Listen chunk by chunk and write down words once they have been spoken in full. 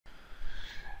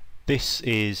This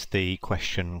is the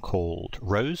question called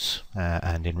rows,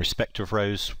 and in respect of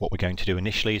rows, what we're going to do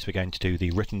initially is we're going to do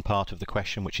the written part of the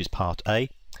question, which is part A,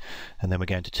 and then we're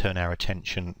going to turn our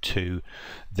attention to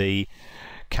the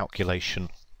calculation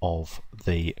of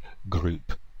the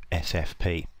group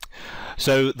SFP.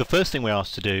 So the first thing we're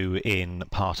asked to do in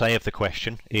part A of the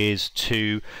question is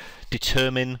to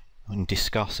determine and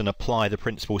discuss and apply the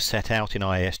principles set out in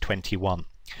IAS 21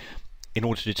 in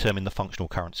order to determine the functional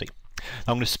currency.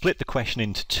 I'm going to split the question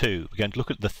into two. We're going to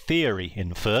look at the theory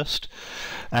in first,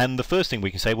 and the first thing we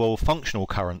can say, well, functional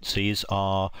currencies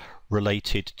are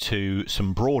related to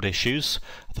some broad issues,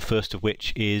 the first of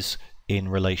which is in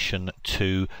relation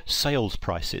to sales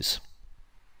prices.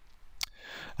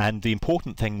 And the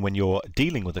important thing when you're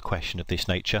dealing with a question of this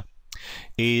nature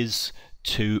is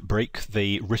to break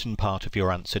the written part of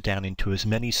your answer down into as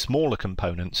many smaller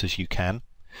components as you can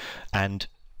and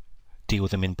deal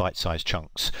with them in bite-sized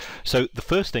chunks. So the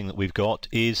first thing that we've got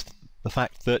is the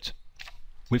fact that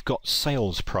we've got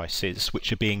sales prices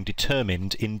which are being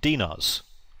determined in dinars.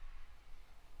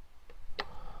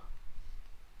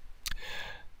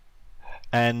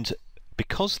 And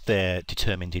because they're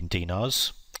determined in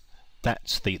dinars,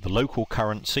 that's the local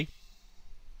currency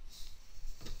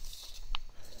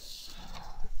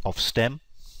of STEM,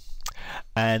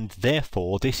 and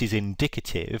therefore this is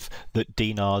indicative that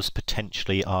dinars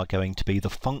potentially are going to be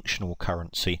the functional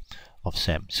currency of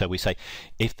STEM. So we say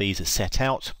if these are set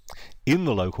out in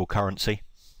the local currency,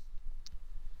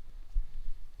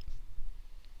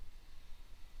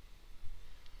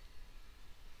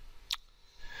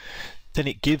 then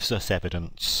it gives us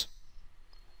evidence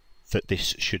that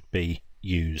this should be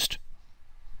used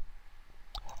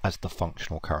as the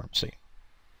functional currency.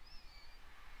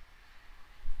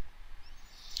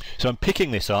 So I'm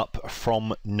picking this up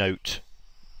from note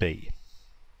B,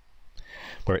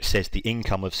 where it says the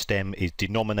income of STEM is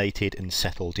denominated and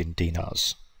settled in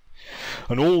dinars.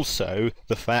 And also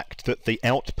the fact that the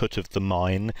output of the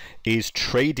mine is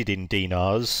traded in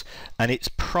dinars and its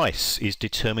price is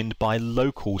determined by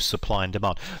local supply and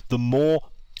demand. The more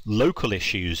local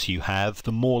issues you have,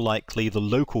 the more likely the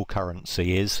local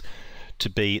currency is to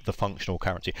be the functional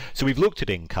currency. So we've looked at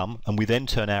income, and we then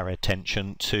turn our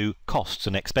attention to costs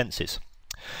and expenses.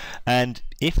 And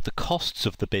if the costs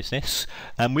of the business,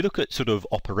 and we look at sort of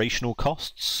operational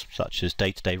costs such as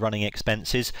day-to-day running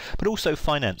expenses, but also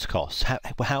finance costs. How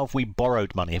have we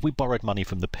borrowed money? Have we borrowed money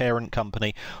from the parent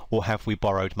company, or have we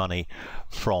borrowed money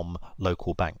from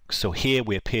local banks? So here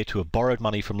we appear to have borrowed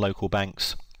money from local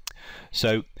banks.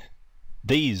 So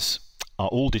these are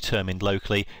all determined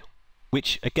locally,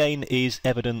 which again is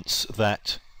evidence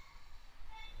that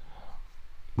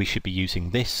we should be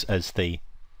using this as the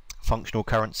functional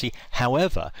currency.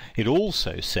 However, it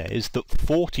also says that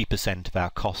 40% of our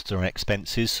costs and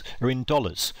expenses are in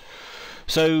dollars.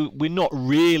 So we're not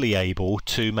really able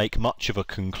to make much of a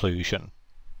conclusion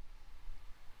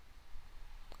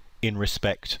in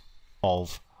respect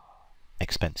of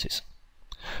expenses.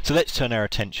 So let's turn our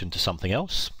attention to something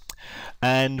else.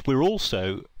 And we're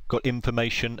also got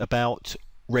information about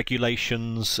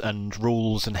regulations and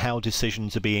rules and how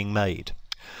decisions are being made.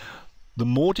 The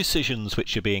more decisions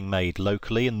which are being made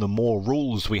locally and the more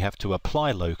rules we have to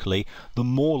apply locally, the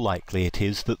more likely it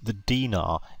is that the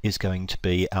dinar is going to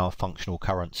be our functional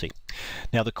currency.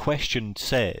 Now the question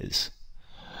says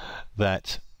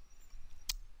that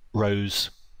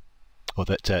rows, or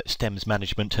that STEM's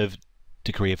management have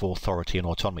degree of authority and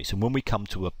autonomy. So when we come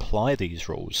to apply these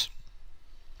rules,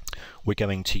 we're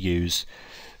going to use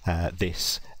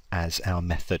this as our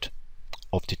method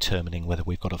of determining whether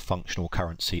we've got a functional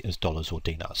currency as dollars or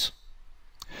dinars.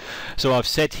 So I've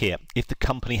said here, if the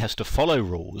company has to follow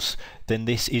rules, then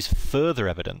this is further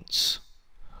evidence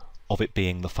of it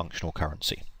being the functional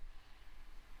currency.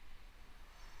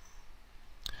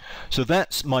 So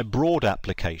that's my broad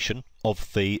application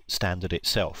of the standard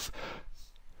itself.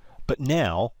 But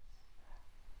now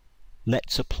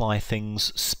let's apply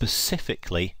things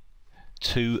specifically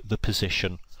to the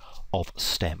position of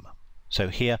STEM. So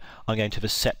here I'm going to have a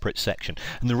separate section.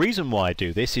 And the reason why I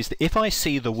do this is that if I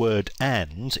see the word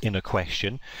 "and" in a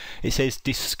question, it says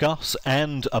discuss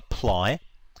and apply,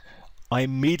 I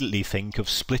immediately think of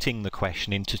splitting the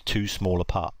question into two smaller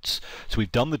parts. So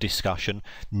we've done the discussion,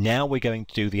 now we're going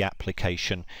to do the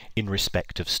application in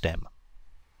respect of STEM.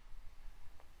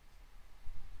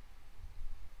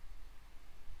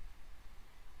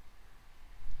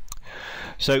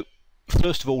 So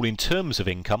first of all, in terms of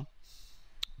income,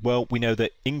 well, we know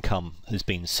that income has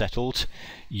been settled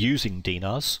using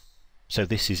dinars, so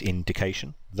this is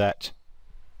indication that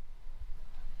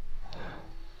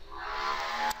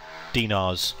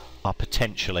dinars are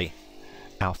potentially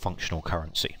our functional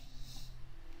currency.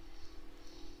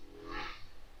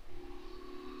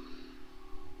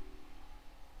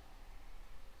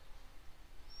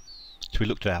 So we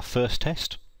looked at our first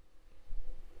test.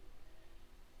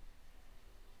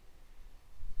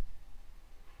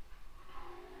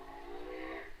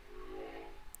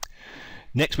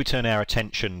 Next we turn our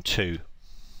attention to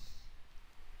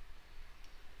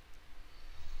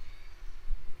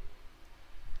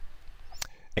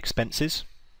expenses.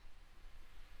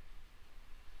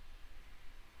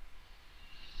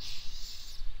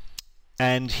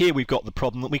 And here we've got the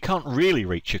problem that we can't really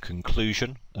reach a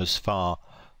conclusion as far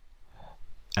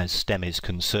as STEM is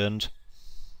concerned.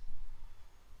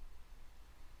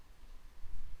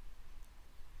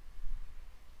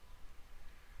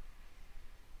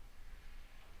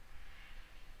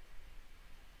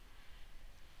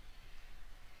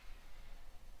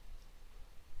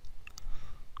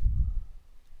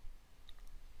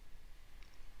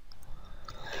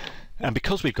 And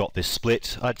because we've got this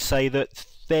split, I'd say that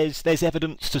there's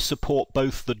evidence to support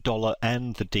both the dollar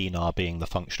and the dinar being the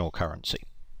functional currency.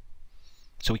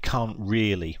 So we can't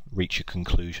really reach a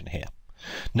conclusion here.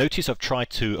 Notice I've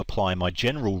tried to apply my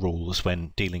general rules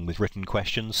when dealing with written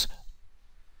questions.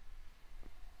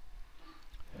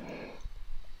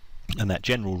 And that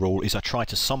general rule is I try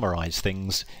to summarize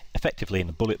things effectively in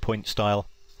a bullet point style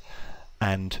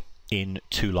and in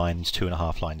 2 lines,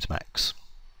 2.5 lines max.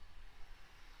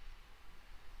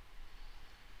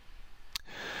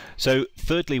 So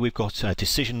thirdly, we've got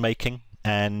decision making,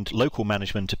 and local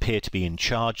management appear to be in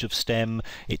charge of STEM.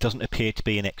 It doesn't appear to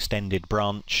be an extended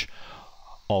branch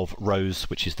of Rose,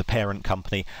 which is the parent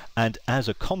company, and as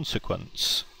a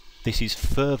consequence, this is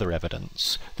further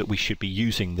evidence that we should be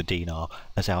using the dinar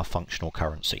as our functional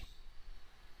currency.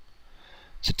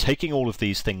 So taking all of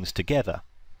these things together,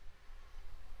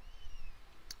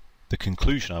 the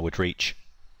conclusion I would reach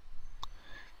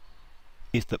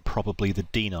is that probably the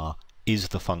dinar is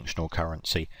the functional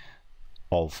currency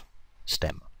of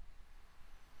STEM.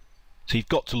 So you've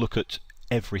got to look at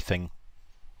everything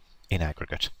in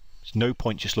aggregate. There's no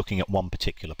point just looking at one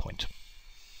particular point.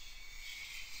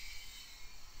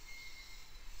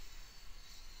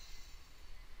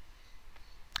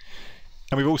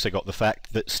 And we've also got the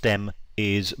fact that STEM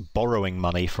is borrowing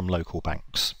money from local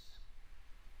banks.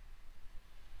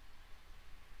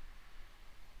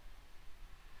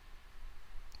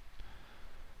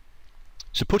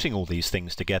 So putting all these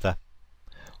things together,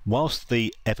 whilst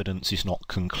the evidence is not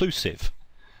conclusive,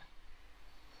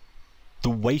 the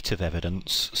weight of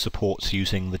evidence supports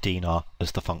using the dinar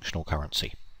as the functional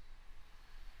currency.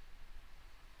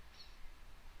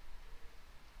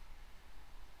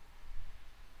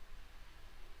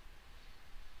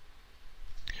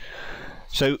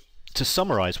 So to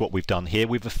summarise what we've done here,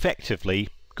 we've effectively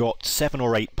got 7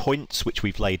 or 8 points which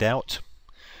we've laid out.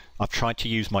 I've tried to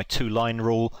use my 2-line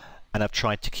rule, and I've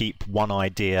tried to keep one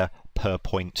idea per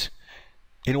point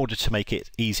in order to make it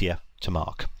easier to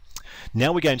mark.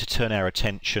 Now we're going to turn our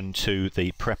attention to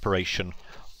the preparation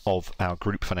of our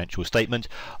group financial statement.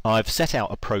 I've set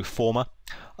out a pro forma.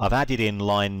 I've added in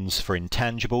lines for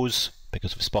intangibles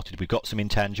because we've spotted we've got some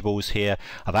intangibles here.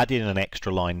 I've added in an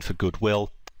extra line for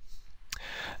goodwill,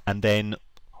 and then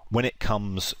when it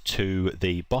comes to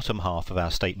the bottom half of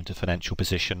our statement of financial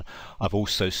position, I've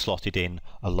also slotted in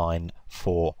a line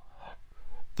for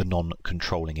the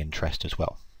non-controlling interest as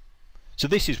well. So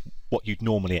this is what you'd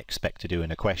normally expect to do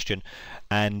in a question,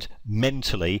 and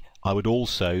mentally I would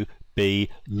also be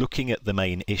looking at the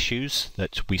main issues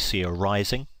that we see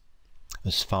arising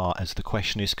as far as the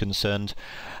question is concerned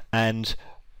and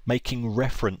making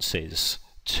references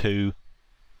to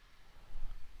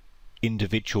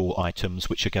individual items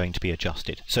which are going to be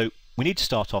adjusted. So we need to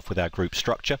start off with our group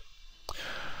structure.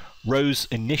 Rose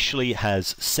initially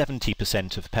has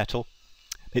 70% of petal.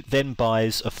 It then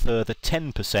buys a further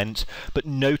 10%, but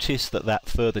notice that that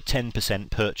further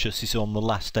 10% purchase is on the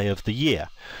last day of the year,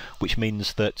 which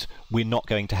means that we're not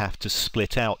going to have to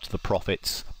split out the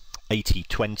profits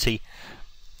 80-20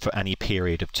 for any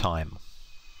period of time.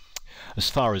 As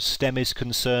far as STEM is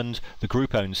concerned, the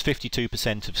group owns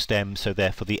 52% of STEM, so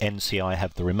therefore the NCI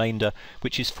have the remainder,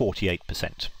 which is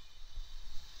 48%.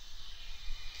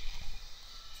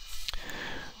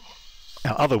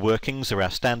 Our other workings are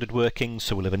our standard workings,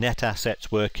 so we'll have a net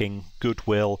assets working,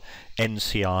 goodwill,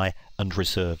 NCI and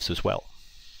reserves as well.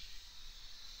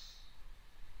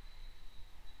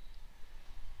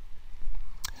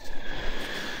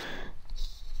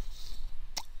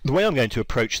 The way I'm going to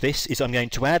approach this is I'm going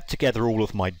to add together all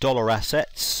of my dollar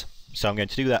assets, so I'm going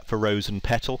to do that for Rose and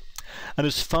Petal, And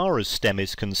as far as STEM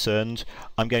is concerned,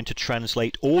 I'm going to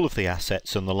translate all of the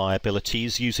assets and the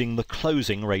liabilities using the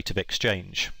closing rate of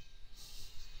exchange.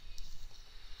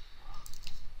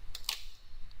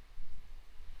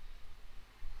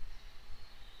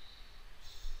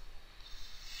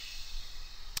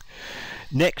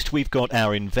 Next, we've got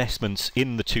our investments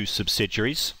in the two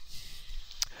subsidiaries.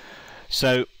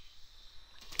 So,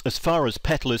 as far as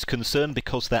Petal is concerned,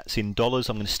 because that's in dollars,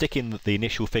 I'm going to stick in the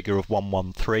initial figure of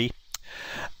 113.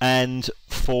 And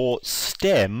for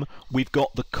STEM, we've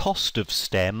got the cost of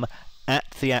STEM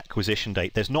at the acquisition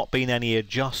date. There's not been any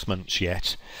adjustments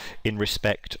yet in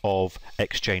respect of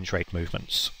exchange rate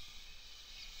movements.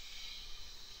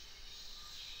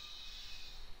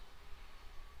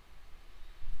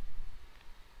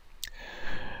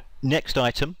 Next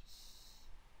item,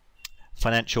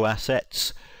 financial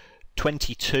assets,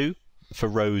 22 for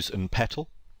Rose and Petal,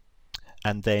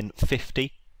 and then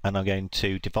 50, and I'm going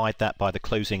to divide that by the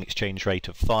closing exchange rate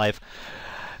of 5.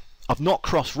 I've not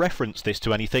cross-referenced this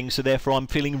to anything, so therefore I'm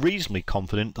feeling reasonably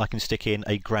confident I can stick in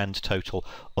a grand total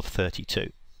of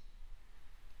 32.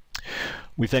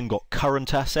 We've then got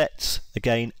current assets.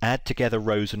 Again, add together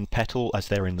Rose and Petal as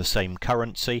they're in the same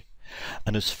currency.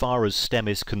 And as far as STEM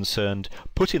is concerned,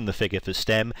 put in the figure for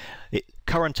STEM.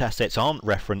 Current assets aren't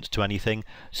referenced to anything,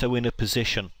 so we're in a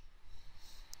position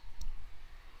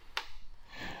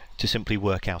to simply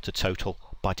work out a total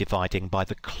by dividing by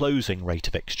the closing rate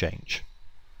of exchange.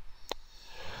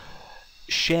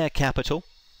 Share capital.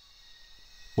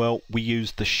 Well, we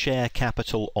use the share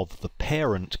capital of the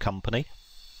parent company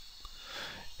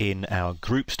in our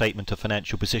group statement of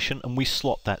financial position, and we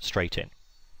slot that straight in.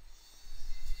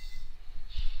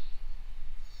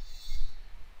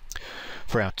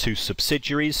 For our two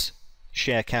subsidiaries,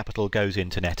 share capital goes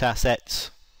into net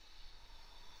assets.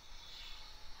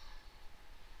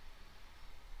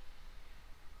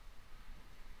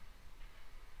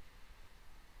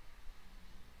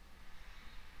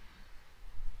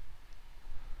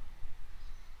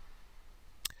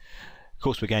 Of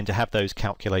course, we're going to have those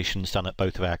calculations done at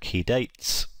both of our key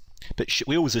dates, but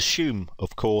we always assume,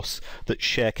 of course, that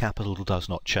share capital does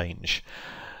not change.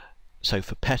 So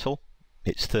for Petal,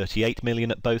 it's 38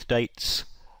 million at both dates,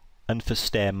 and for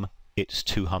STEM, it's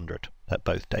 200 at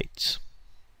both dates.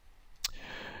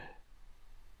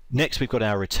 Next, we've got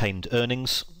our retained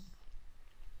earnings,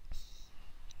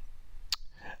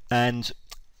 and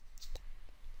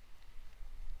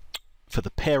for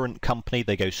the parent company,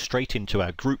 they go straight into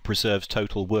our group reserves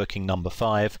total working number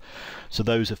 5, so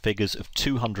those are figures of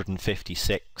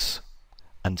 256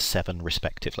 and 7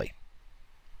 respectively.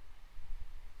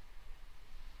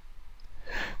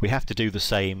 We have to do the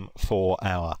same for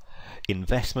our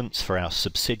investments for our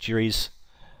subsidiaries,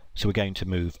 so we're going to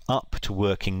move up to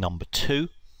working number 2.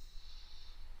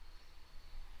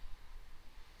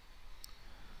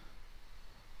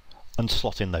 And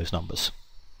slot in those numbers.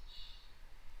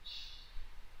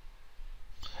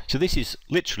 So this is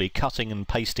literally cutting and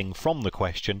pasting from the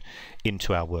question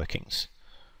into our workings.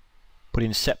 Put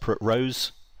in separate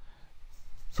rows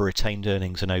for retained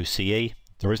earnings and OCE.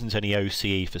 There isn't any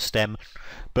OCE for STEM,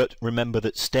 but remember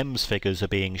that STEM's figures are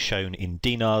being shown in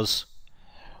dinars,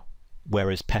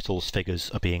 whereas Petal's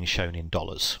figures are being shown in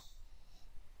dollars.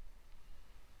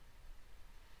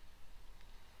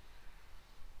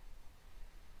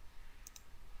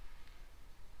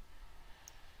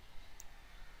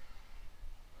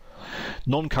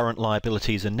 Non-current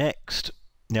liabilities are next.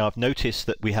 Now I've noticed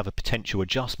that we have a potential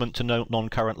adjustment to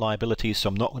non-current liabilities, so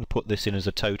I'm not going to put this in as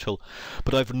a total,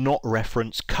 but I've not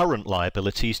referenced current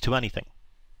liabilities to anything.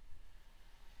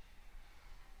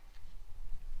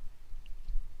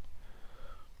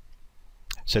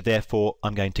 So therefore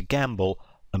I'm going to gamble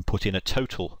and put in a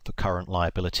total for current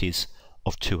liabilities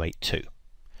of 282.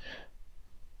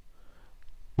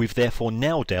 We've therefore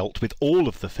now dealt with all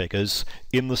of the figures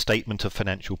in the statement of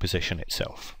financial position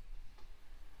itself.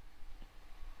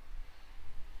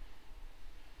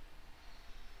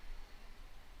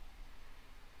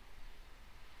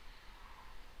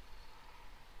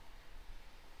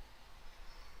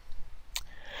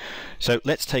 So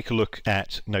let's take a look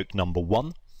at note number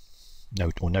 1,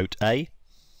 note A,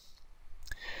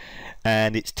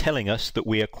 and it's telling us that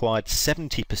we acquired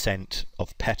 70%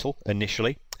 of Petal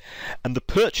initially, and the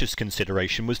purchase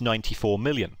consideration was 94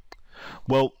 million.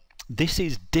 Well, this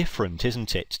is different,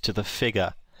 isn't it, to the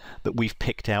figure that we've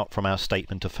picked out from our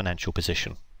statement of financial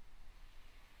position.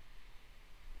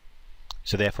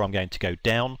 So therefore I'm going to go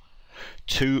down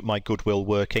to my goodwill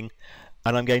working,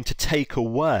 and I'm going to take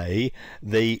away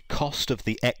the cost of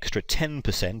the extra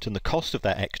 10%, and the cost of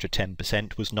that extra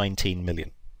 10% was 19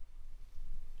 million.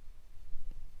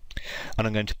 And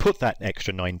I'm going to put that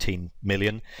extra 19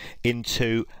 million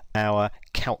into our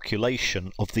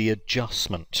calculation of the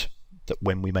adjustment that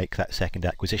when we make that second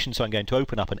acquisition. So I'm going to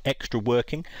open up an extra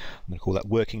working. I'm going to call that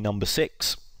working number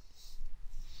 6.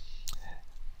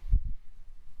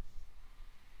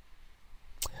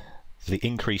 The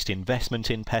increased investment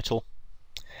in Petal,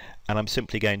 and I'm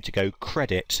simply going to go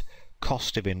credit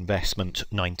cost of investment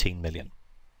 19 million.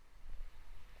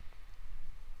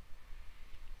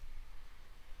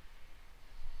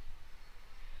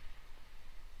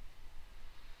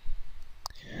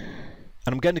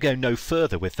 And I'm going to go no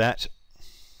further with that,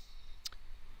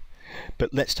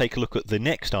 but let's take a look at the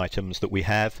next items that we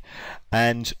have,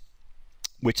 and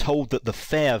we're told that the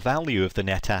fair value of the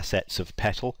net assets of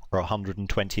Petal are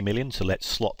 120 million, so let's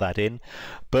slot that in,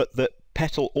 but that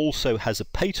Petal also has a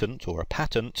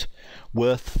patent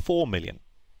worth 4 million.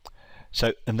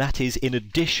 So, and that is in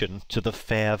addition to the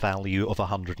fair value of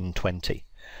 120.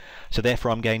 So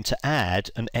therefore I'm going to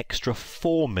add an extra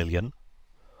 4 million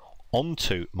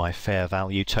onto my fair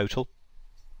value total.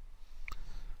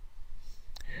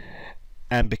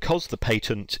 And because the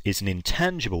patent is an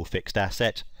intangible fixed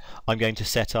asset, I'm going to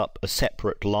set up a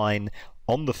separate line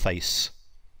on the face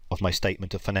of my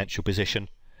statement of financial position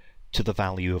to the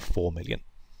value of 4 million.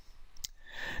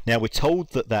 Now we're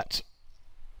told that that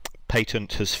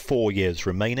patent has 4 years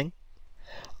remaining.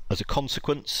 As a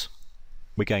consequence,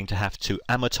 we're going to have to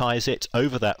amortize it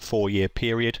over that 4-year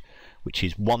period, which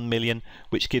is 1 million,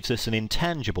 which gives us an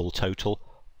intangible total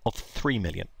of 3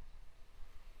 million.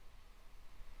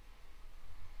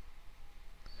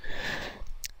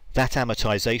 That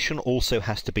amortization also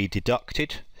has to be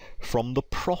deducted from the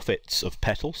profits of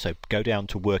Petal, so go down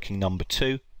to working number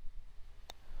 2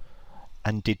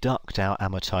 and deduct our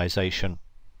amortization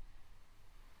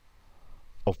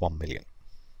of 1 million.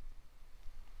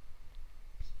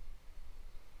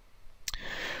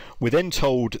 We're then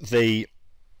told the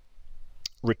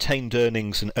retained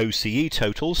earnings and OCE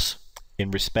totals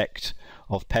in respect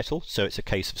of Petal, so it's a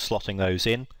case of slotting those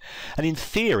in, and in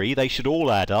theory they should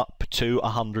all add up to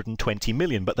 120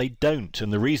 million, but they don't,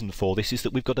 and the reason for this is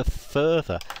that we've got a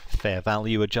further fair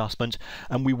value adjustment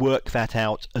and we work that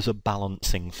out as a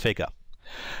balancing figure.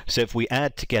 So if we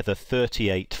add together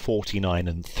 38, 49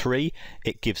 and 3,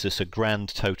 it gives us a grand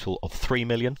total of 3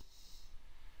 million.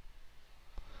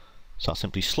 So I'll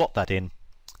simply slot that in,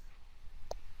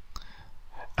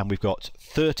 and we've got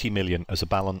 30 million as a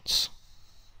balance.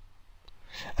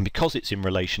 And because it's in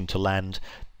relation to land,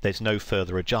 there's no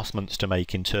further adjustments to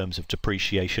make in terms of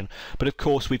depreciation, but of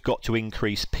course we've got to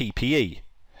increase PPE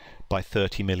by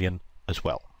 30 million as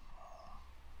well.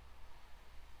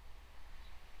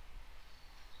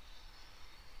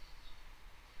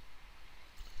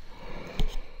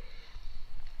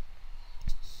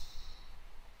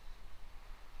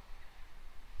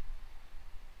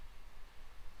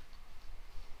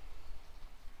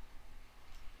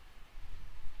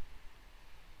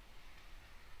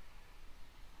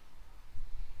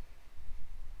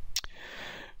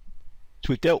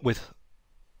 So we've dealt with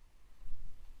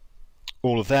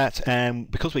all of that, and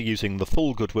because we're using the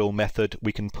full goodwill method,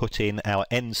 we can put in our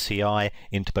NCI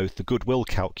into both the goodwill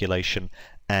calculation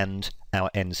and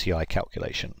our NCI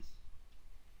calculation.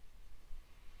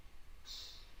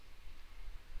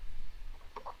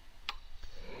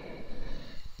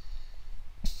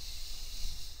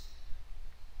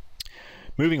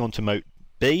 Moving on to Mote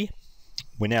B,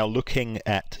 we're now looking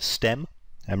at STEM.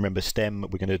 And remember, STEM,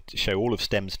 we're going to show all of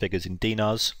STEM's figures in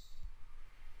dinars.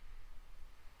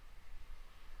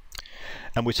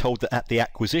 And we're told that at the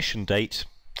acquisition date,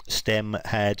 STEM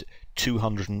had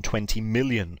 220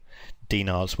 million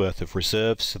dinars worth of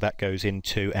reserves, so that goes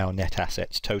into our net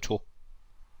assets total.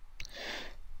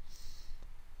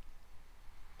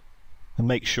 And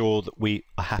make sure that we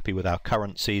are happy with our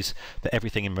currencies, that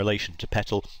everything in relation to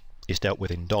Petal is dealt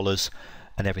with in dollars,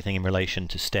 and everything in relation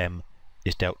to STEM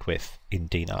is dealt with in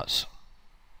dinars.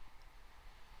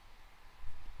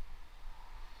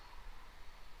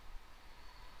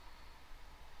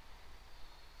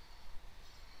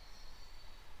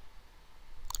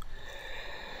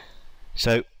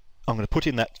 So I'm going to put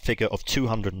in that figure of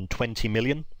 220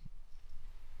 million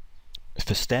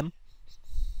for STEM.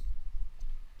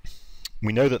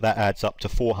 We know that that adds up to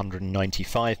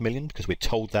 495 million because we're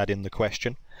told that in the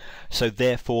question. So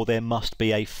therefore there must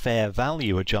be a fair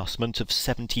value adjustment of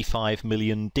 75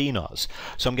 million dinars.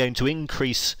 So I'm going to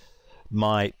increase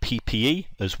my PPE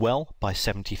as well by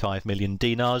 75 million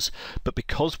dinars, but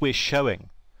because we're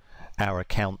showing our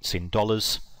accounts in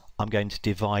dollars, I'm going to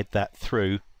divide that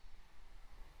through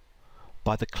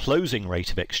by the closing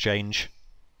rate of exchange,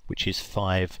 which is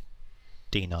 5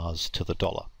 dinars to the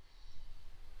dollar.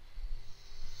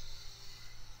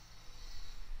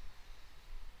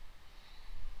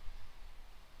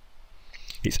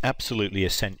 It's absolutely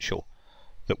essential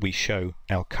that we show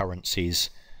our currencies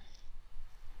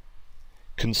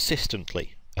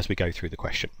consistently as we go through the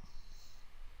question.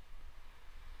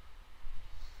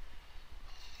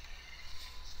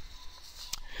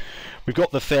 We've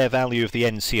got the fair value of the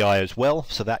NCI as well,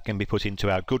 so that can be put into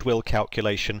our goodwill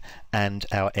calculation and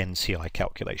our NCI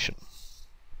calculation.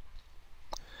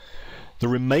 The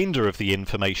remainder of the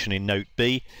information in Note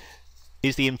B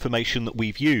is the information that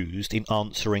we've used in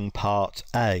answering Part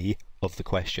A of the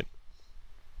question.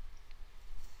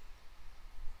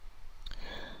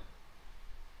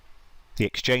 The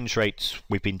exchange rates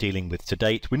we've been dealing with to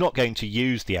date. We're not going to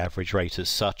use the average rate as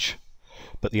such,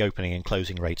 but the opening and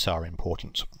closing rates are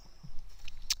important.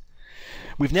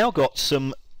 We've now got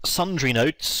some sundry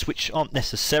notes which aren't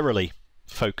necessarily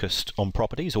focused on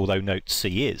properties, although Note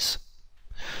C is.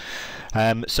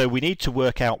 So we need to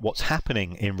work out what's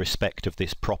happening in respect of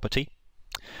this property.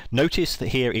 Notice that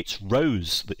here it's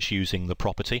Rose that's using the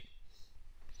property.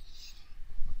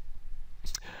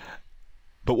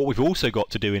 But what we've also got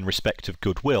to do in respect of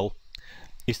goodwill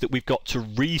is that we've got to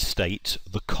restate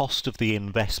the cost of the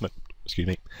investment. Excuse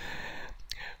me.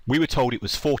 We were told it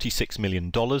was $46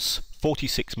 million.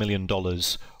 $46 million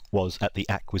was at the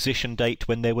acquisition date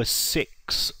when there were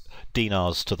 6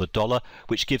 dinars to the dollar,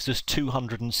 which gives us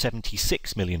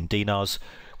 276 million dinars,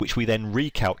 which we then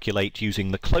recalculate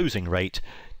using the closing rate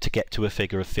to get to a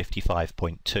figure of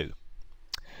 55.2.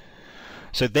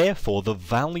 So therefore the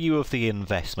value of the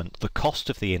investment, the cost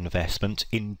of the investment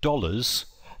in dollars,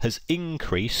 has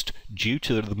increased due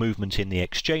to the movement in the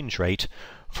exchange rate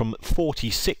from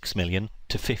 46 million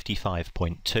to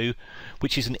 55.2,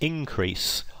 which is an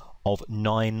increase of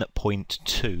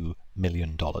 $9.2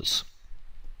 million.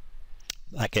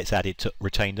 That gets added to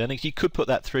retained earnings. You could put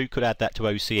that through, could add that to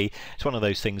OCE. It's one of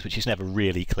those things which is never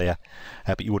really clear,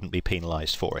 but you wouldn't be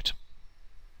penalised for it.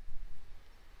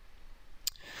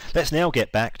 Let's now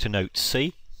get back to Note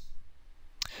C.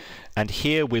 And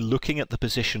here we're looking at the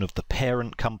position of the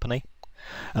parent company,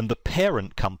 and the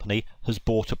parent company has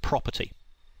bought a property.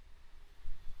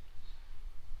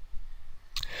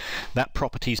 That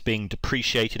property is being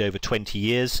depreciated over 20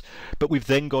 years, but we've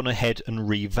then gone ahead and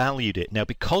revalued it. Now,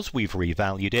 because we've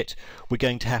revalued it, we're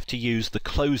going to have to use the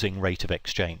closing rate of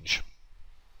exchange.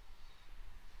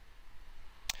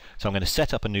 So I'm going to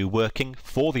set up a new working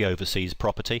for the overseas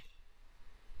property,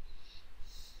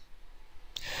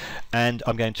 and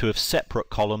I'm going to have separate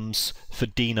columns for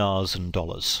dinars and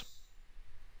dollars.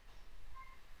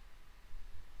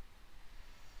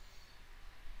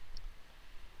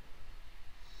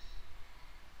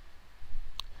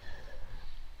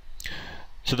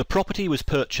 So the property was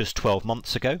purchased 12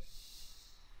 months ago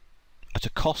at a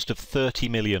cost of 30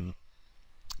 million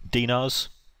dinars.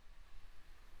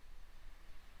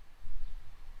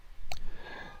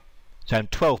 So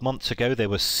 12 months ago there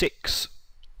were 6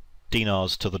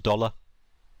 dinars to the dollar.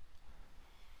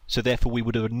 So therefore we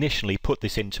would have initially put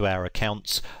this into our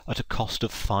accounts at a cost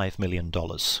of $5 million.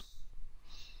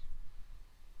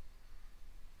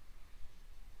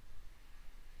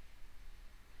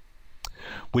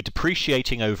 We're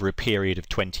depreciating over a period of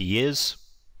 20 years,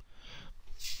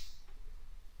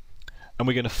 and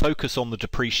we're going to focus on the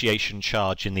depreciation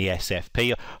charge in the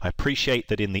SFP. I appreciate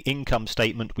that in the income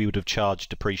statement we would have charged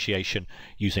depreciation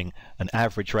using an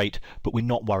average rate, but we're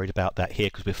not worried about that here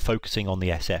because we're focusing on the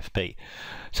SFP.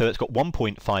 So it's got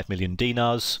 1.5 million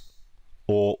dinars,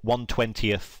 or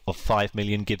 1/20th of 5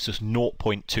 million gives us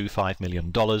 $0.25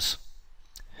 million.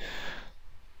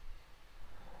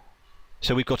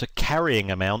 So we've got a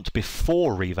carrying amount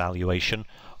before revaluation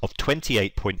of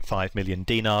 28.5 million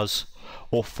dinars,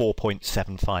 or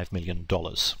 $4.75 million.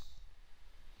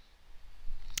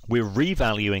 We're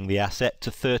revaluing the asset to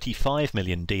 35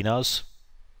 million dinars,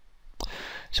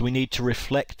 so we need to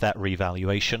reflect that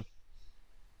revaluation.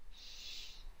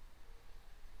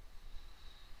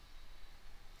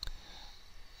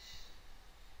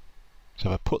 So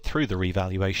if I put through the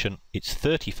revaluation, it's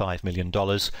 $35 million,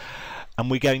 and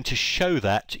we're going to show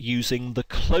that using the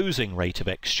closing rate of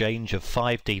exchange of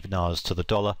 5 dinars to the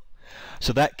dollar.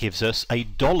 So that gives us a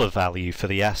dollar value for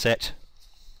the asset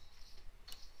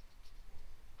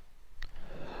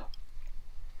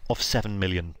of $7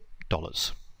 million.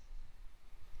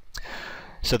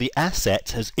 So the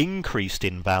asset has increased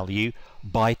in value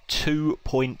by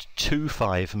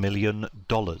 $2.25 million.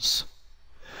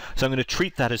 So I'm going to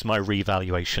treat that as my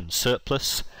revaluation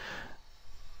surplus,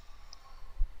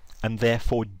 and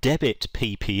therefore debit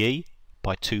PPE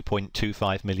by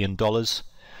 $2.25 million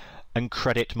and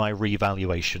credit my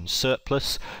revaluation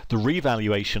surplus. The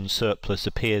revaluation surplus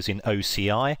appears in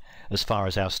OCI as far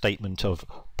as our statement of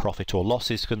profit or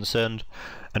loss is concerned,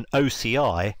 and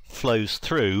OCI flows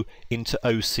through into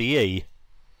OCE.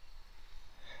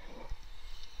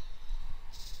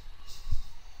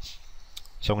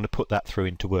 So I'm going to put that through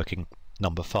into working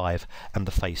number 5 and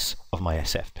the face of my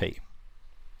SFP.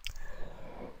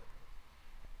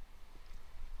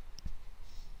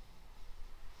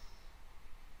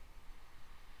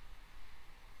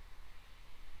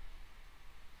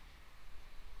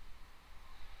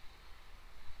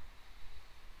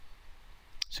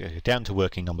 So go down to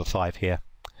working number 5 here,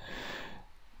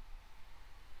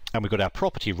 and we've got our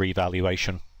property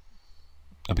revaluation,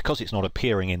 and because it's not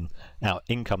appearing in our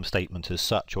income statement as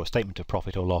such, or statement of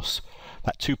profit or loss,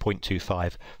 that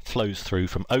 2.25 flows through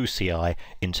from OCI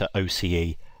into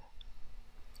OCE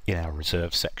in our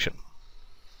reserve section.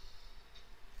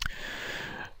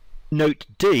 Note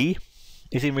D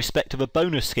is in respect of a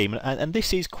bonus scheme, and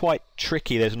this is quite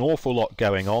tricky. There's an awful lot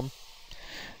going on.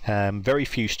 Very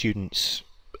few students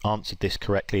answered this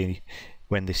correctly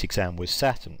when this exam was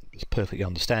sat, and it's perfectly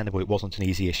understandable. It wasn't an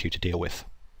easy issue to deal with.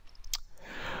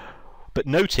 But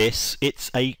notice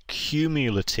it's a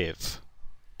cumulative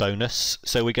bonus,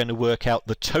 so we're going to work out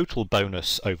the total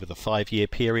bonus over the 5-year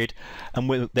period, and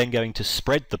we're then going to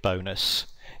spread the bonus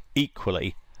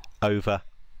equally over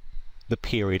the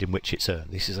period in which it's earned.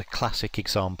 This is a classic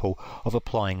example of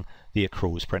applying the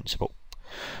accruals principle.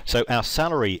 So our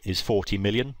salary is 40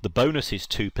 million, the bonus is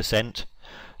 2%,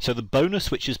 so the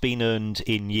bonus which has been earned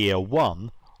in year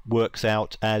 1 works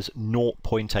out as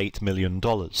 $0.8 million.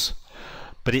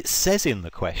 But it says in the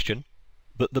question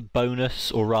that the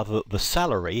bonus, or rather the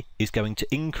salary, is going to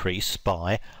increase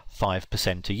by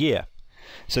 5% a year.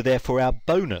 So therefore our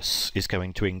bonus is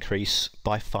going to increase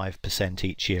by 5%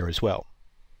 each year as well.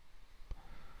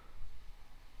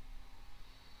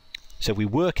 So we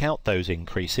work out those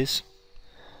increases.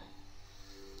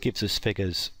 Gives us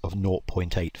figures of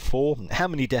 0.84. How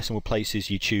many decimal places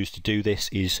you choose to do this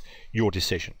is your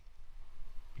decision.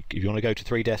 If you want to go to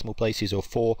 3 decimal places or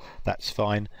 4, that's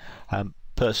fine.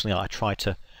 Personally, I try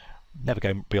to never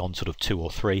go beyond sort of 2 or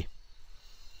 3.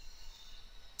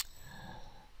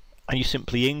 And you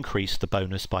simply increase the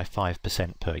bonus by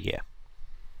 5% per year.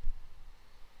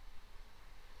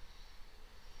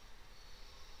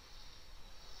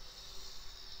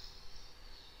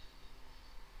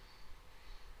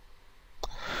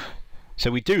 So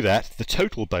we do that, the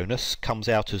total bonus comes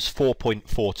out as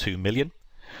 4.42 million,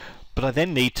 but I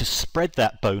then need to spread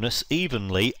that bonus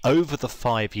evenly over the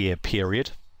 5-year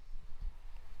period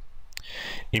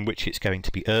in which it's going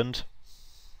to be earned.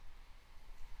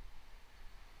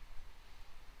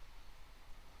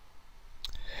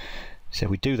 So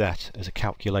we do that as a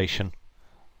calculation,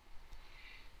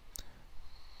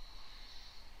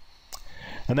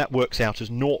 and that works out as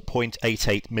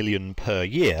 0.88 million per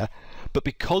year. But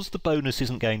because the bonus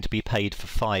isn't going to be paid for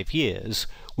 5 years,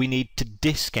 we need to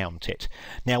discount it.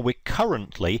 Now we're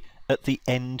currently at the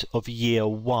end of year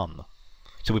 1.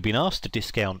 So we've been asked to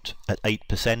discount at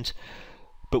 8%,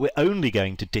 but we're only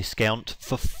going to discount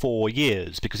for 4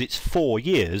 years, because it's 4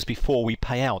 years before we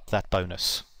pay out that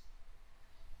bonus.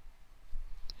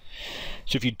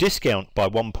 So if you discount by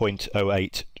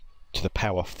 1.08 to the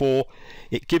power 4,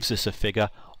 it gives us a figure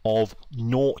of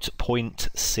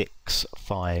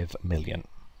 0.65 million.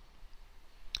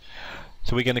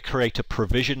 So we're going to create a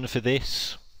provision for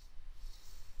this,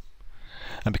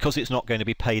 and because it's not going to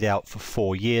be paid out for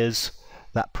 4 years,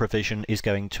 that provision is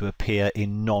going to appear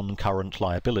in non-current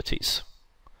liabilities.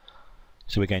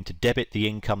 So we're going to debit the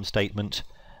income statement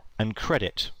and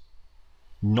credit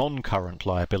non-current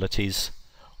liabilities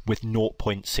with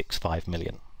 0.65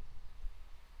 million.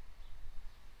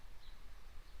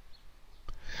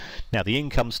 Now the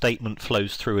income statement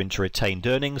flows through into retained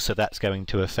earnings, so that's going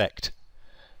to affect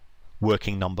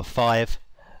working number 5,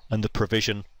 and the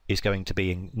provision is going to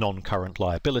be in non-current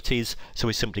liabilities, so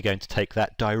we're simply going to take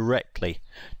that directly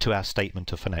to our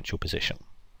statement of financial position.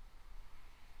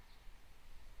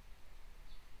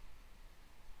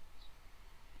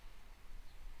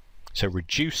 So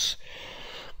reduce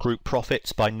group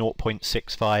profits by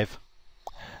 0.65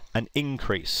 and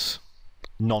increase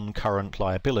non-current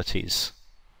liabilities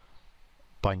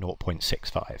by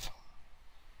 0.65.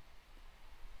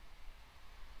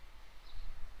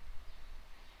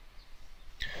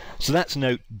 So that's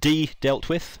note D dealt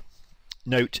with.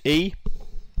 Note E,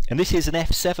 and this is an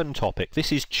F7 topic.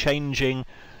 This is changing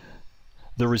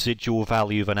the residual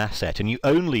value of an asset, and you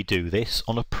only do this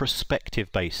on a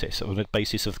prospective basis, on a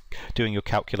basis of doing your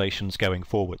calculations going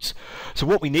forwards. So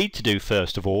what we need to do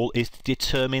first of all is to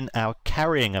determine our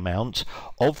carrying amount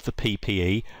of the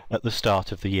PPE at the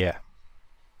start of the year.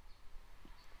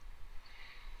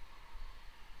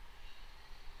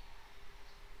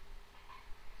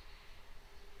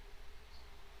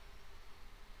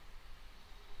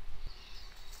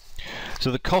 So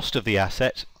the cost of the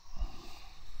asset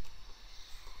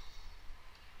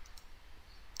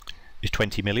is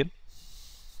 20 million.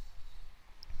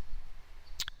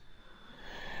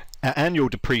 Our annual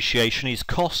depreciation is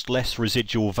cost less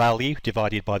residual value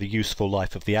divided by the useful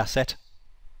life of the asset.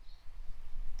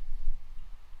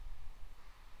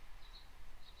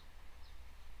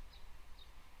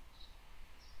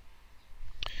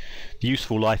 The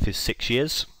useful life is 6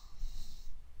 years.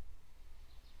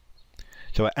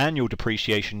 So our annual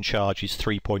depreciation charge is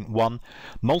 3.1.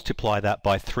 Multiply that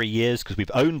by 3 years, because we've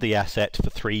owned the asset for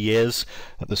 3 years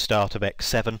at the start of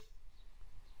X7.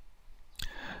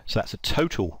 So that's a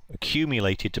total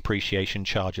accumulated depreciation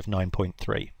charge of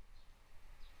 9.3.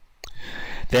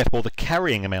 Therefore, the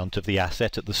carrying amount of the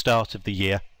asset at the start of the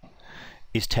year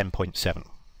is 10.7.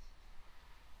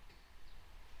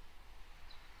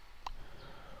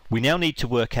 We now need to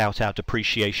work out our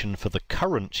depreciation for the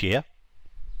current year.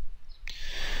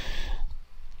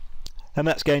 And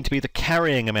that's going to be the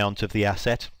carrying amount of the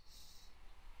asset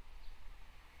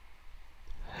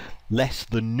less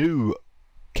the new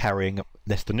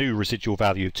residual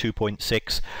value of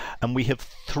 2.6, and we have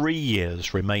 3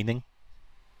 years remaining.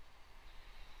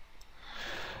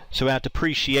 So our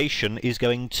depreciation is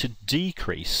going to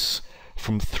decrease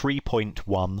from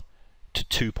 3.1 to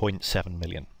 2.7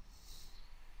 million.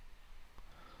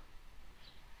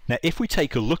 Now, if we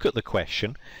take a look at the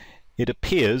question, it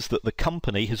appears that the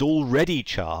company has already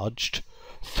charged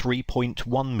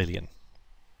 3.1 million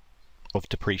of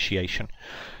depreciation.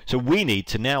 So we need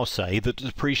to now say that the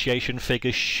depreciation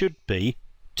figure should be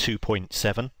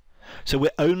 2.7. So we're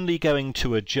only going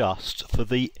to adjust for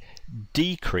the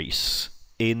decrease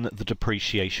in the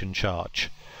depreciation charge.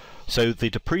 So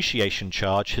the depreciation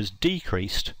charge has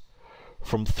decreased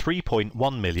from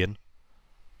 3.1 million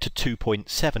to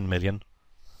 2.7 million,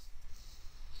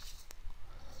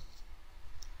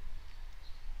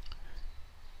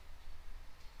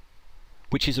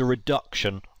 which is a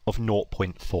reduction of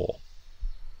 0.4.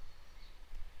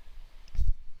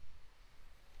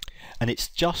 And it's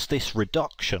just this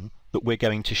reduction that we're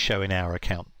going to show in our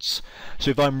accounts.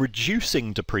 So if I'm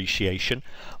reducing depreciation,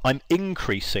 I'm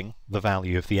increasing the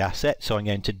value of the asset. So I'm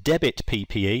going to debit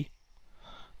PPE,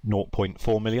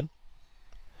 0.4 million.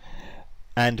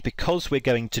 And because we're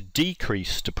going to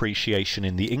decrease depreciation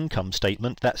in the income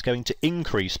statement, that's going to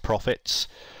increase profits.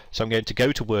 So I'm going to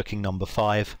go to working number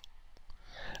 5.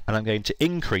 And I'm going to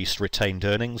increase retained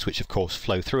earnings, which of course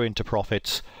flow through into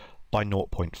profits, by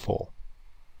 0.4.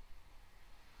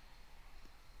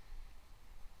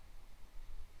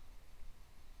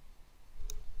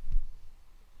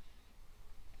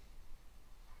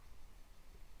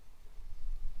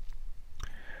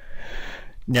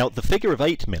 Now, the figure of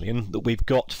 8 million that we've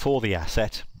got for the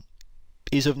asset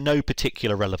is of no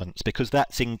particular relevance, because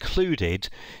that's included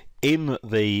in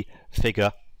the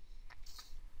figure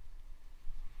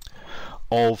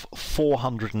of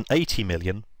 480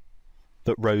 million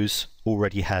that Rose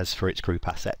already has for its group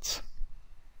assets.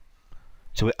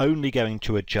 So we're only going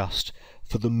to adjust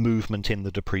for the movement in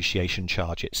the depreciation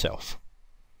charge itself.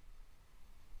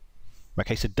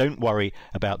 Okay, so don't worry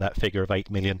about that figure of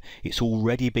 8 million. It's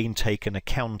already been taken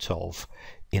account of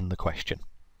in the question.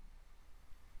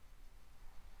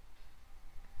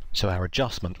 So our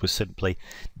adjustment was simply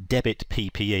debit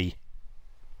PPE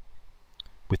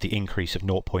with the increase of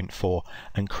 0.4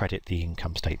 and credit the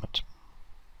income statement.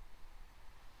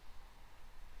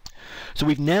 So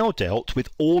we've now dealt with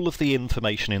all of the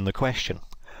information in the question.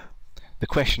 The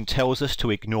question tells us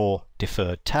to ignore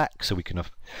deferred tax, so we can have,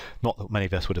 not that many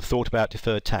of us would have thought about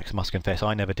deferred tax, I must confess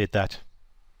I never did that.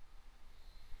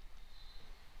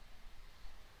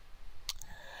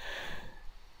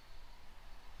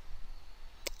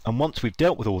 And once we've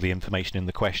dealt with all the information in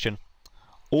the question,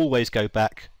 always go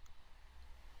back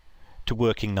to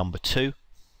working number 2.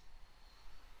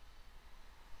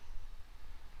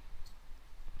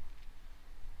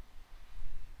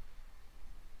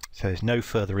 So there's no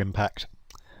further impact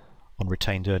on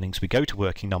retained earnings. We go to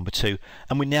working number 2,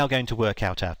 and we're now going to work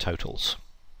out our totals.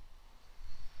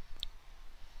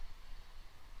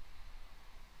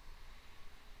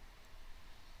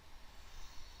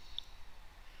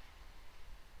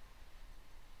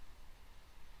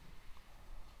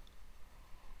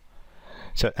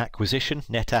 So acquisition,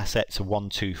 net assets are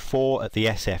 124. At the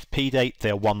SFP date,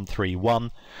 they're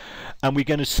 131. And we're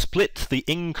going to split the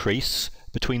increase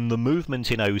between the movement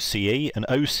in OCE, and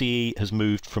OCE has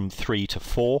moved from 3 to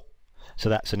 4. So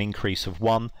that's an increase of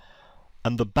 1.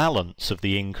 And the balance of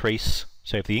the increase,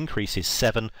 so if the increase is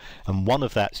 7, and 1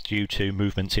 of that's due to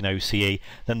movements in OCE,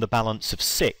 then the balance of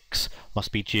 6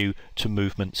 must be due to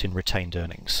movements in retained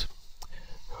earnings.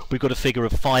 We've got a figure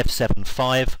of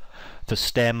 575 for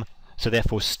STEM, so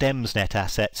therefore STEM's net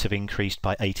assets have increased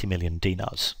by 80 million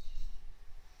dinars.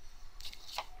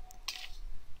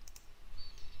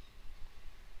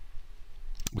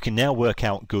 We can now work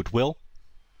out goodwill.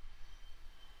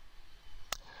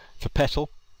 For Petal,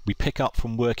 we pick up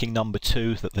from working number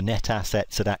 2 that the net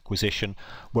assets at acquisition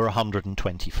were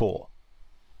 124.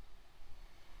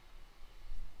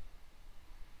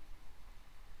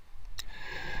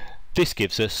 This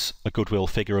gives us a goodwill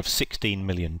figure of $16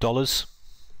 million.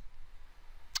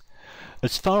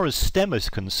 As far as STEM is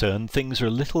concerned, things are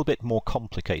a little bit more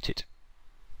complicated.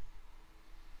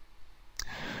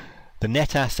 The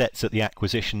net assets at the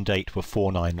acquisition date were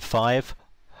 495,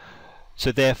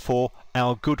 so therefore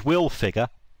our goodwill figure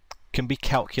can be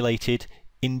calculated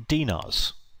in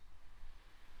dinars.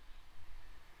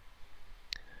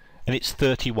 And it's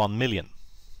 31 million.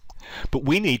 But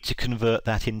we need to convert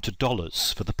that into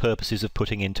dollars for the purposes of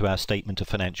putting into our statement of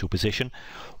financial position.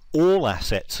 All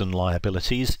assets and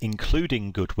liabilities,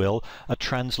 including goodwill, are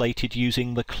translated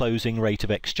using the closing rate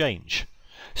of exchange.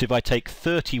 So if I take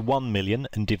 31 million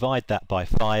and divide that by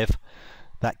 5,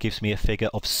 that gives me a figure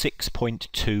of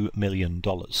 $6.2 million.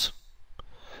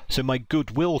 So my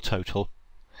goodwill total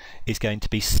is going to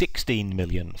be 16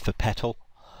 million for Petal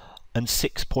and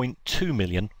 6.2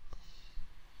 million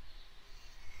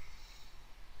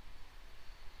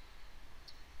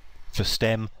for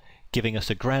STEM, giving us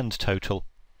a grand total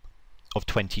of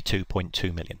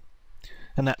 22.2 million.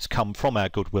 And that's come from our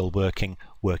goodwill working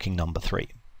number 3.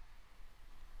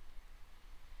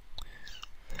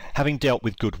 Having dealt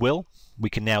with goodwill, we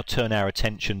can now turn our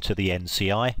attention to the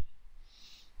NCI.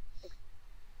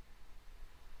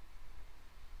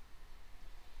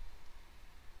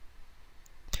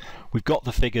 We've got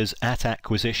the figures at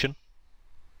acquisition.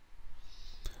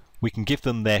 We can give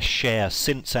them their share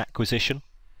since acquisition.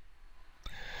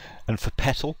 And for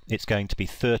Petal, it's going to be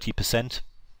 30%.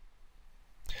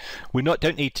 We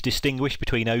don't need to distinguish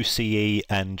between OCE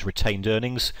and retained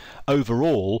earnings.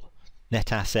 Overall,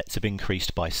 net assets have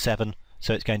increased by 7,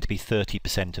 so it's going to be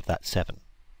 30% of that 7.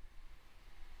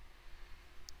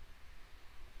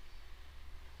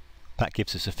 That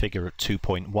gives us a figure at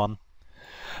 2.1.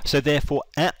 So therefore,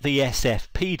 at the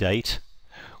SFP date,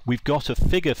 we've got a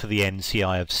figure for the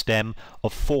NCI of STEM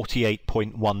of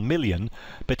 48.1 million,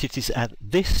 but it is at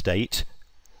this date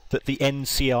that the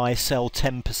NCI sell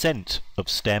 10% of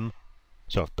STEM,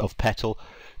 so of Petal,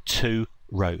 to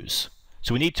Rose.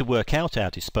 So we need to work out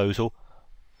our disposal.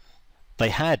 They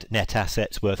had net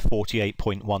assets worth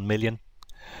 48.1 million.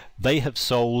 They have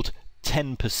sold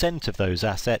 10% of those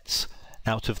assets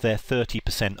out of their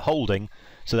 30% holding,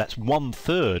 so that's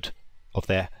 1/3 of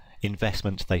their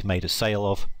investment they've made a sale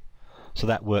of, so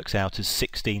that works out as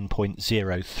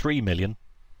 16.03 million.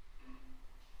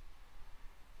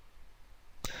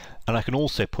 And I can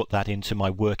also put that into my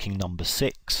working number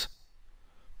 6,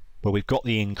 where we've got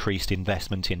the increased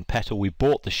investment in Petal. We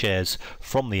bought the shares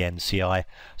from the NCI,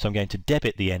 so I'm going to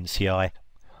debit the NCI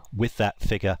with that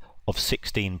figure of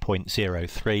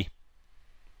 16.03,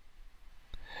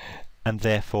 and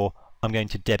therefore I'm going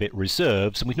to debit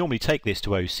reserves, and we normally take this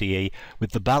to OCE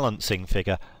with the balancing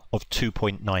figure of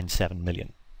 2.97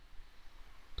 million.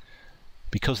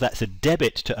 Because that's a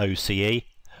debit to OCE,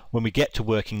 when we get to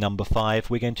working number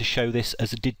 5, we're going to show this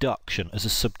as a deduction, as a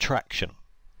subtraction.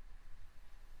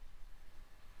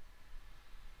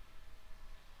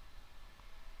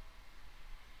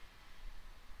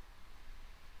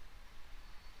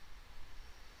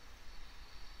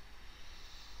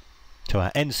 So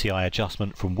our NCI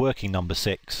adjustment from working number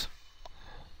 6,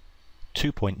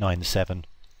 2.97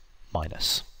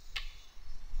 minus.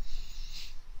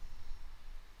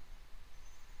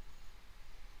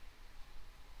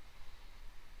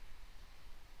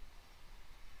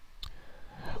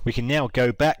 We can now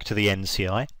go back to the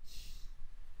NCI,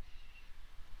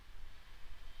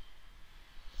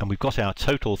 and we've got our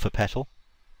total for Petal,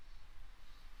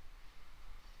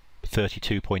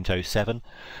 32.07.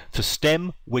 For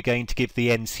STEM, we're going to give the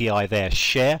NCI their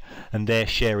share, and their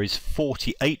share is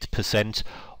 48%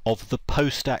 of the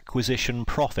post-acquisition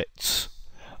profits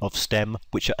of STEM,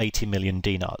 which are 80 million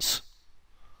dinars.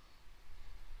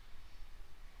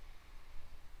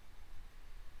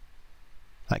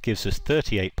 That gives us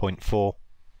 38.4.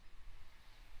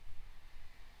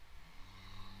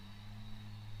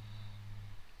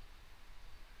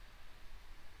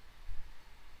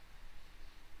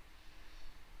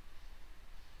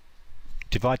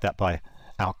 Divide that by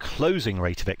our closing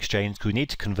rate of exchange, because we need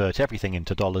to convert everything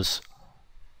into dollars.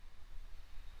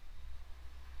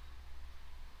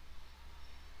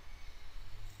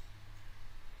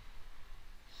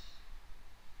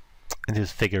 and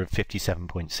there's a figure of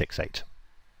 57.68.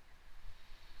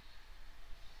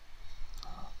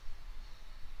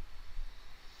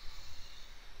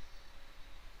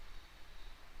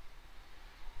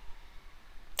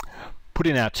 Put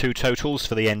in our two totals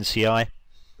for the NCI,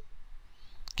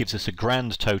 gives us a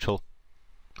grand total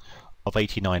of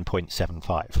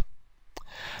 89.75.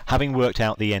 Having worked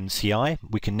out the NCI,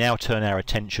 we can now turn our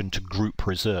attention to group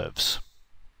reserves.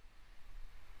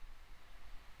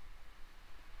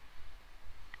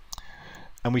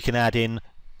 And we can add in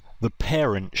the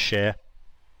parent share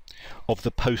of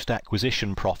the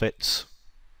post-acquisition profits,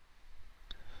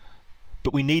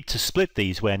 but we need to split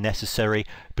these where necessary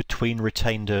between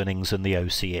retained earnings and the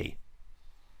OCE.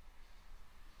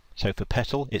 So for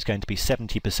Petal it's going to be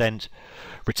 70%,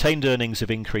 retained earnings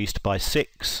have increased by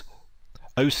 6,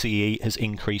 OCE has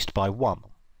increased by 1.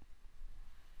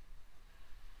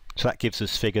 So that gives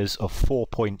us figures of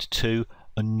 4.2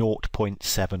 and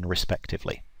 0.7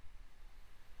 respectively.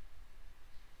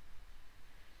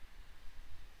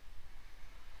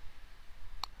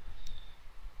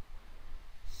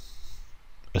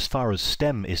 As far as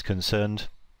STEM is concerned,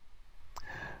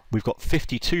 we've got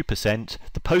 52%,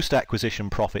 the post-acquisition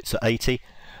profits are 80,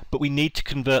 but we need to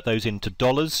convert those into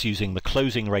dollars using the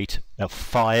closing rate of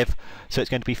 5, so it's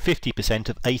going to be 50%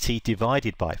 of 80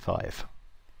 divided by 5.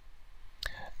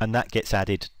 And that gets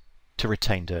added to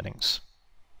retained earnings.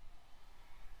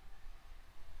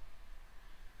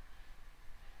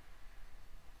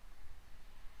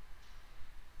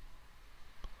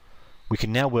 We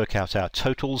can now work out our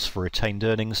totals for retained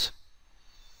earnings,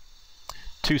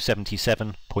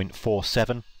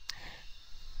 277.47,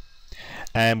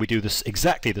 and we do this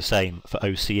exactly the same for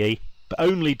OCE, but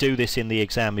only do this in the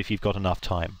exam if you've got enough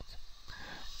time.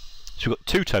 So we've got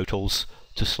two totals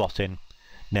to slot in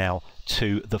now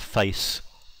to the face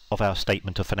of our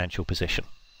statement of financial position.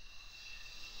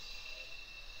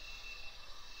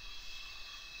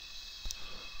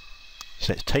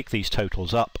 So let's take these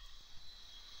totals up.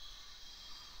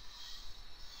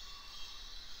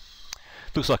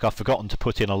 Looks like I've forgotten to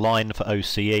put in a line for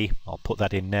OCE. I'll put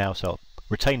that in now. So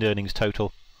retained earnings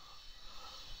total,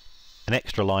 an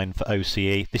extra line for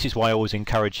OCE. This is why I always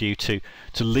encourage you to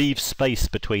leave space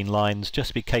between lines,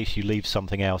 just in case you leave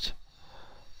something out.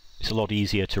 It's a lot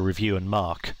easier to review and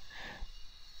mark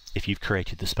if you've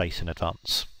created the space in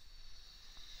advance.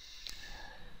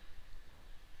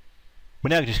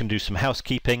 We're now just going to do some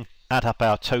housekeeping, add up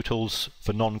our totals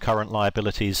for non-current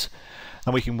liabilities,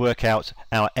 and we can work out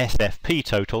our SFP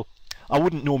total. I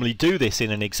wouldn't normally do this in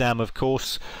an exam, of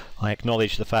course. I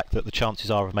acknowledge the fact that the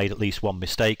chances are I've made at least one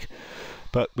mistake,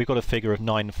 but we've got a figure of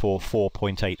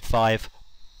 944.85.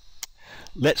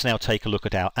 Let's now take a look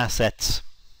at our assets.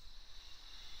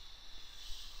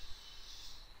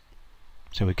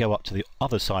 So we go up to the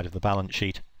other side of the balance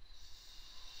sheet.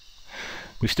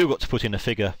 We've still got to put in a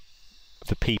figure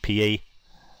for PPE,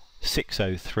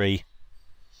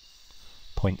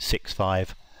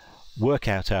 603.65. Work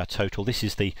out our total. This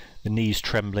is the knees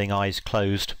trembling, eyes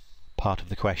closed part of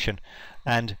the question,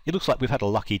 and it looks like we've had a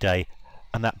lucky day,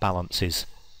 and that balances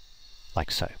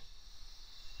like so.